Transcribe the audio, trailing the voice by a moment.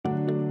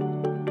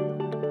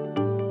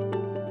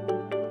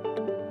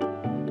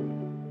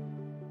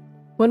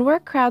When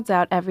work crowds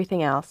out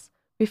everything else,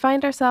 we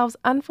find ourselves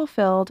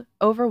unfulfilled,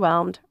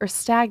 overwhelmed, or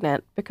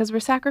stagnant because we're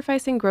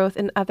sacrificing growth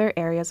in other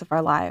areas of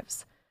our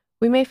lives.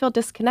 We may feel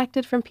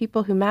disconnected from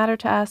people who matter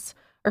to us,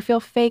 or feel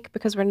fake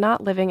because we're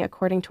not living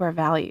according to our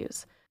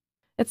values.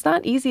 It's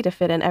not easy to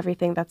fit in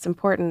everything that's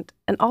important,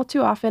 and all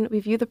too often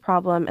we view the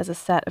problem as a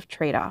set of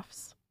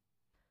trade-offs.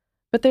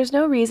 But there's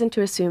no reason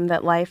to assume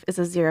that life is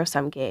a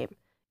zero-sum game.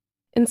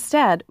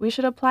 Instead, we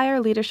should apply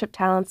our leadership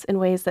talents in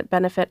ways that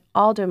benefit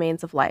all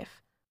domains of life: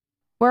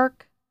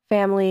 work,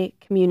 family,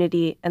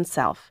 community, and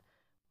self.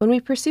 When we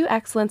pursue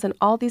excellence in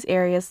all these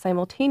areas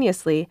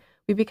simultaneously,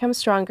 we become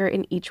stronger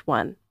in each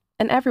one,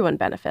 and everyone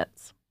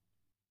benefits.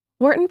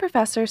 Wharton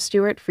professor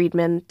Stuart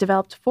Friedman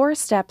developed 4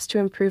 steps to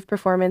improve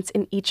performance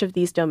in each of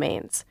these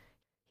domains.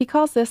 He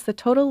calls this the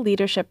total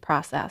leadership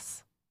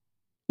process.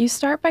 You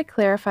start by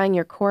clarifying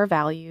your core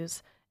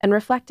values and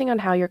reflecting on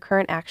how your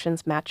current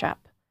actions match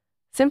up.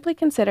 Simply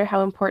consider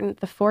how important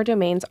the 4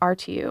 domains are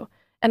to you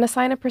and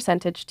assign a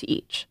percentage to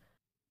each.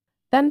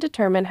 Then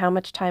determine how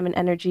much time and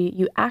energy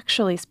you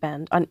actually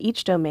spend on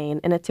each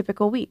domain in a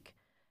typical week.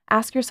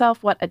 Ask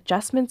yourself what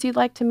adjustments you'd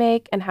like to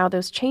make and how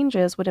those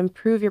changes would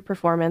improve your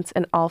performance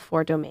in all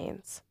 4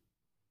 domains.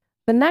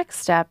 The next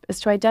step is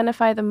to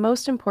identify the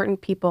most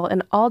important people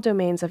in all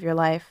domains of your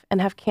life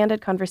and have candid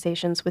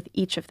conversations with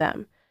each of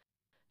them.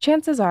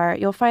 Chances are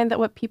you'll find that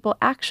what people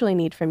actually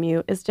need from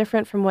you is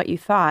different from what you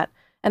thought,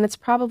 and it's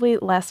probably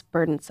less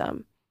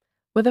burdensome.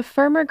 With a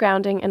firmer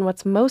grounding in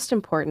what's most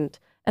important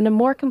and a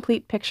more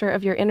complete picture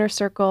of your inner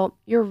circle,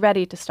 you're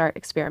ready to start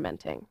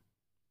experimenting.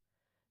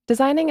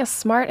 Designing a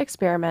smart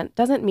experiment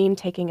doesn't mean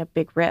taking a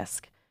big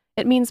risk.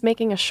 It means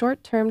making a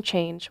short-term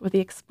change with the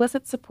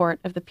explicit support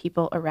of the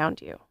people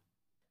around you.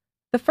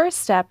 The first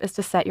step is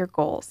to set your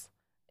goals.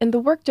 In the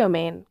work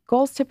domain,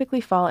 goals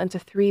typically fall into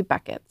 3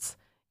 buckets: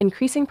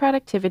 increasing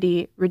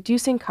productivity,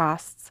 reducing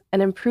costs,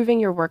 and improving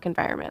your work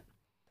environment.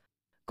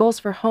 Goals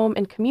for home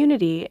and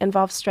community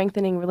involve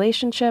strengthening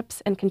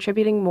relationships and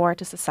contributing more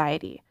to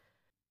society.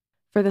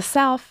 For the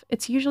self,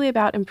 it's usually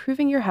about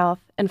improving your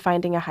health and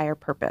finding a higher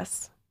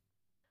purpose.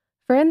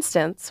 For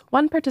instance,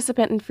 one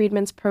participant in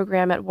Friedman's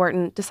program at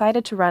Wharton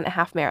decided to run a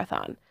half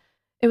marathon.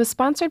 It was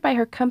sponsored by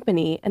her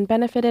company and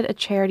benefited a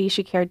charity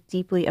she cared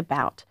deeply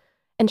about,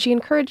 and she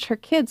encouraged her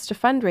kids to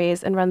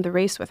fundraise and run the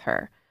race with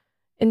her.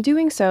 In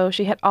doing so,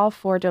 she hit all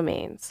 4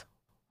 domains: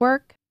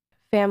 work,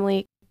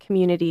 family,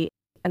 community,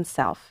 and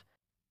self.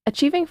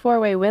 Achieving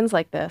 4-way wins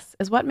like this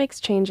is what makes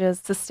changes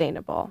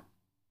sustainable.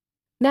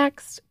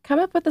 Next, come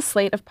up with a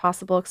slate of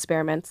possible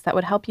experiments that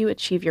would help you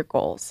achieve your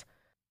goals.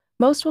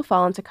 Most will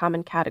fall into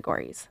common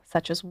categories,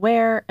 such as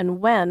where and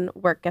when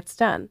work gets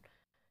done.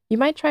 You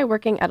might try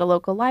working at a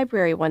local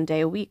library 1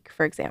 day a week,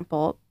 for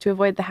example, to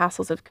avoid the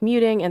hassles of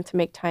commuting and to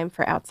make time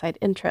for outside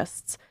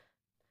interests.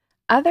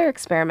 Other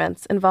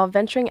experiments involve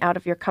venturing out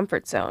of your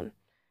comfort zone.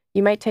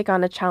 You might take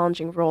on a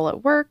challenging role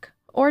at work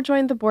or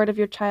join the board of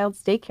your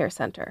child's daycare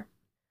center.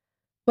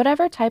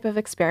 Whatever type of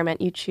experiment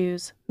you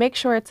choose, make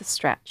sure it's a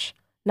stretch.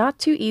 Not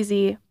too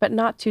easy, but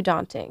not too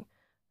daunting.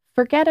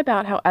 Forget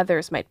about how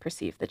others might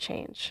perceive the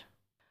change.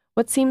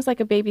 What seems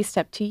like a baby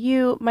step to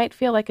you might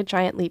feel like a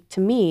giant leap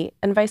to me,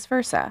 and vice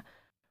versa.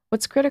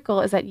 What's critical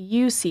is that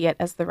you see it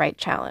as the right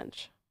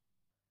challenge.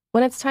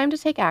 When it's time to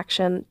take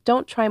action,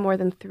 don't try more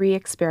than 3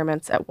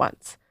 experiments at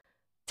once.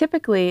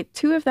 Typically,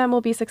 2 of them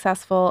will be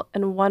successful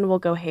and 1 will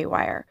go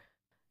haywire.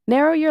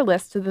 Narrow your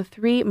list to the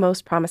 3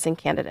 most promising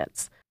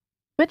candidates.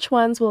 Which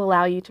ones will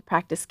allow you to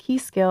practice key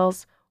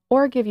skills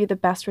or give you the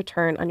best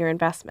return on your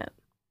investment?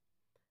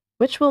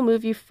 Which will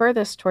move you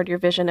furthest toward your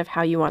vision of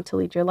how you want to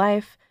lead your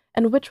life,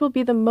 and which will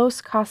be the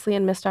most costly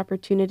and missed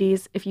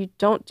opportunities if you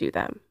don't do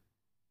them?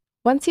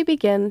 Once you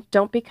begin,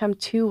 don't become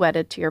too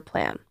wedded to your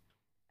plan.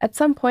 At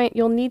some point,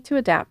 you'll need to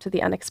adapt to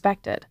the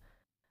unexpected.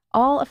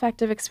 All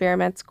effective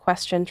experiments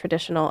question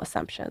traditional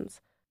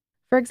assumptions.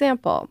 For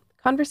example,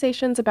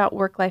 conversations about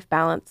work-life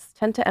balance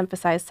tend to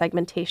emphasize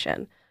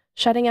segmentation,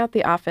 shutting out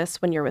the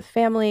office when you're with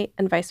family,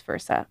 and vice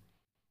versa.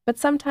 But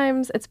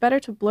sometimes it's better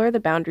to blur the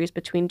boundaries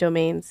between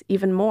domains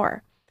even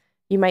more.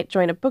 You might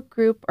join a book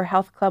group or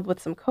health club with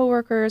some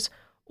coworkers,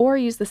 or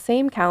use the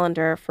same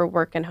calendar for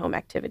work and home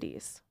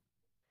activities.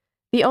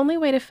 The only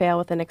way to fail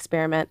with an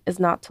experiment is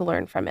not to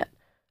learn from it,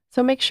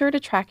 so make sure to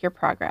track your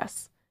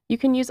progress. You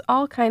can use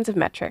all kinds of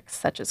metrics,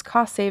 such as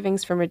cost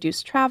savings from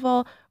reduced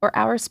travel or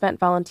hours spent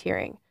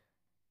volunteering.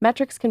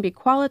 Metrics can be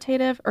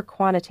qualitative or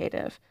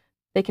quantitative.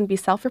 They can be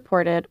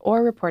self-reported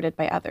or reported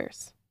by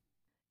others.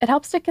 It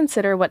helps to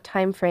consider what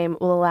time frame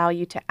will allow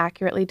you to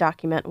accurately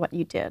document what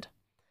you did.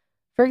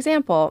 For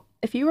example,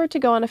 if you were to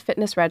go on a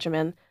fitness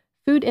regimen,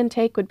 food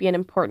intake would be an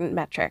important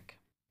metric.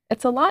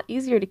 It's a lot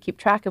easier to keep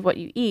track of what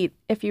you eat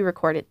if you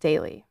record it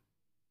daily.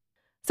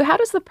 So how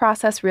does the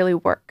process really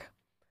work?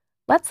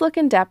 Let's look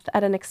in depth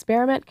at an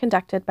experiment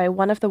conducted by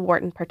one of the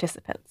Wharton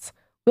participants.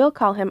 We'll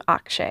call him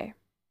Akshay.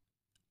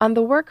 On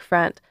the work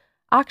front,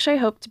 Akshay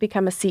hoped to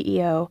become a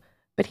CEO,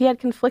 but he had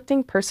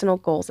conflicting personal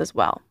goals as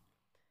well.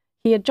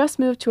 He had just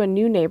moved to a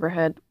new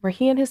neighborhood where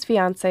he and his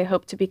fiancée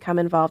hoped to become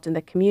involved in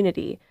the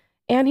community,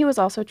 and he was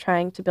also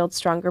trying to build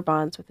stronger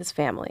bonds with his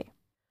family.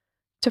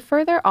 To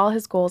further all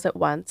his goals at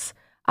once,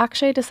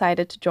 Akshay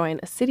decided to join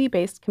a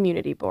city-based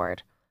community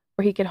board,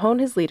 where he could hone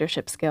his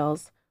leadership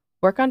skills,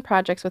 work on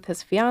projects with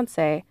his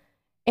fiancée,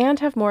 and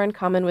have more in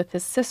common with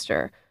his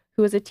sister,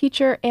 who was a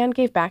teacher and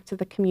gave back to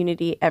the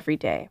community every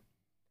day.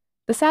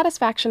 The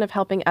satisfaction of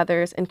helping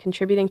others and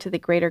contributing to the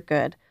greater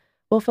good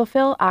will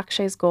fulfill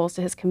Akshay's goals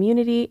to his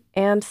community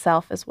and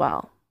self as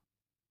well.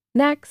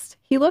 Next,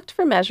 he looked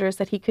for measures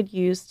that he could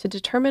use to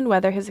determine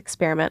whether his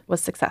experiment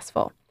was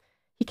successful.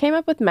 He came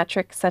up with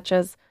metrics such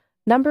as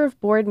number of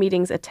board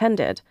meetings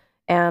attended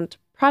and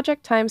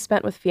project time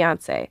spent with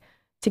fiancé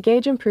to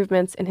gauge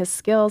improvements in his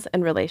skills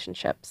and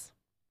relationships.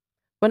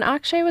 When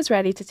Akshay was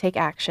ready to take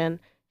action,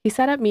 he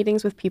set up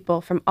meetings with people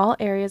from all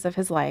areas of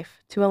his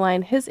life to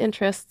align his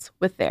interests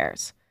with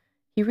theirs.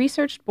 He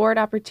researched board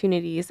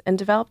opportunities and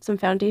developed some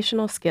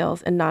foundational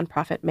skills in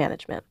nonprofit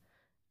management.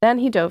 Then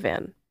he dove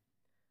in.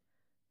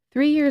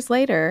 3 years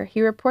later,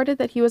 he reported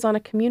that he was on a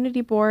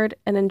community board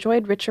and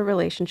enjoyed richer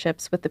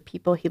relationships with the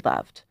people he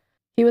loved.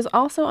 He was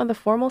also on the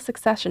formal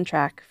succession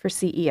track for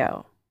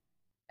CEO.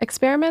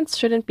 Experiments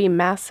shouldn't be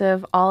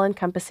massive,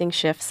 all-encompassing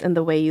shifts in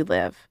the way you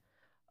live.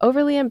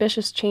 Overly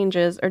ambitious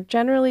changes are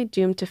generally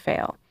doomed to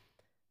fail.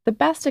 The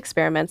best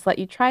experiments let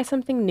you try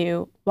something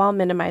new while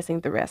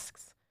minimizing the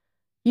risks.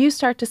 You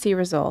start to see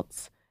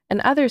results, and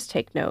others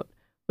take note,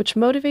 which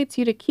motivates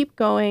you to keep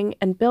going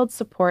and build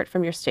support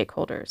from your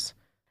stakeholders.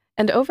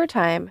 And over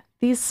time,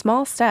 these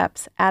small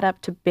steps add up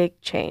to big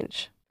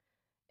change.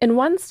 In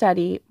one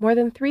study, more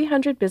than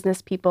 300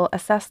 business people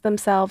assessed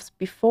themselves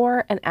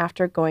before and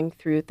after going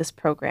through this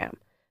program.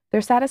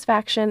 Their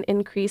satisfaction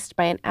increased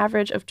by an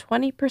average of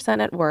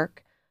 20% at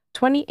work,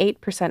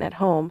 28% at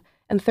home,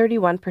 and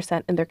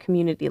 31% in their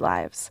community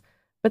lives.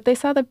 But they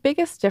saw the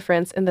biggest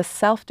difference in the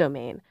self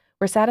domain,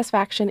 where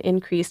satisfaction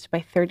increased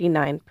by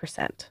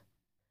 39%.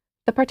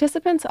 The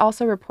participants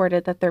also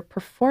reported that their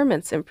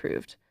performance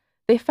improved.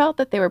 They felt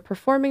that they were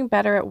performing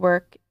better at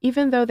work,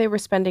 even though they were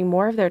spending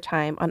more of their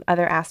time on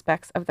other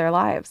aspects of their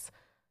lives.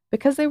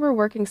 Because they were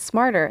working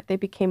smarter, they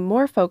became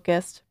more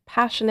focused,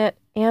 passionate,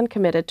 and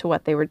committed to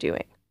what they were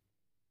doing.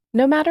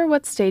 No matter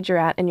what stage you're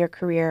at in your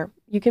career,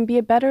 you can be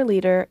a better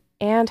leader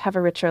and have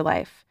a richer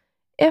life,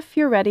 if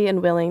you're ready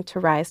and willing to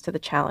rise to the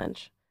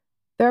challenge.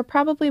 There are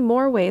probably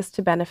more ways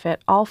to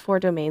benefit all 4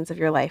 domains of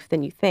your life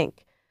than you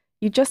think.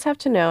 You just have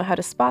to know how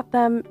to spot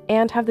them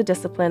and have the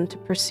discipline to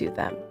pursue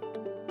them.